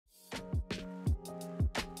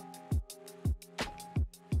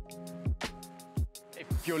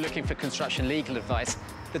If you're looking for construction legal advice,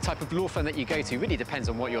 the type of law firm that you go to really depends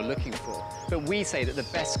on what you're looking for. But we say that the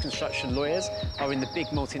best construction lawyers are in the big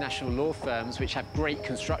multinational law firms which have great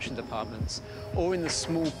construction departments, or in the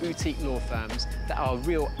small boutique law firms that are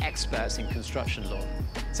real experts in construction law.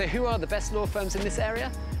 So who are the best law firms in this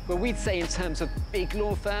area? Well, we'd say in terms of big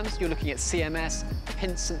law firms, you're looking at CMS,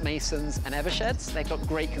 Pinsent Masons and Eversheds. They've got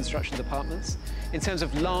great construction departments. In terms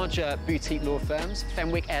of larger boutique law firms,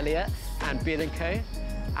 Fenwick Elliott and Beale & Co.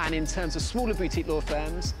 And in terms of smaller boutique law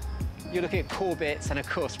firms, you're looking at Corbett's and, of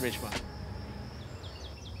course, Ridgeway.